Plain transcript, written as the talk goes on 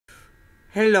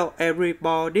Hello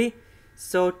everybody.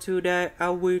 So today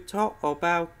I will talk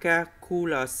about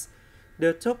calculus.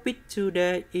 The topic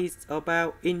today is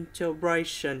about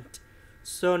integration.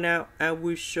 So now I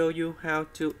will show you how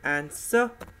to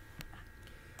answer.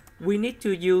 We need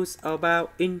to use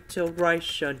about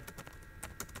integration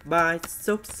by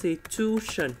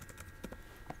substitution.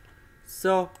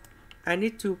 So I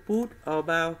need to put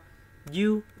about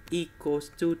u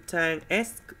equals to tan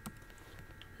x.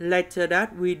 Later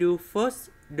that we do first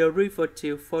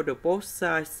derivative for the both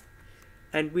sides,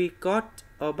 and we got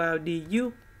about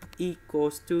du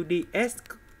equals to dx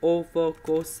over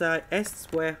cosine x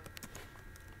squared.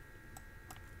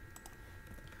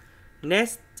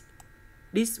 Next,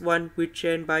 this one we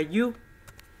change by u.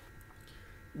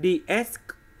 dx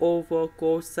over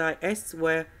cosine x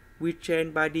squared we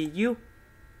change by du.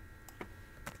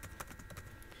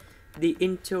 The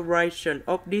integration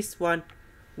of this one,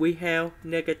 we have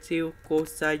negative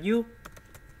cosine u,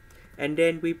 and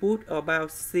then we put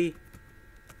about c.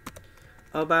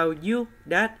 About u,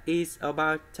 that is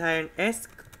about tan x.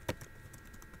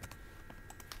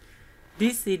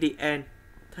 This is the end.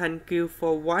 Thank you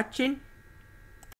for watching.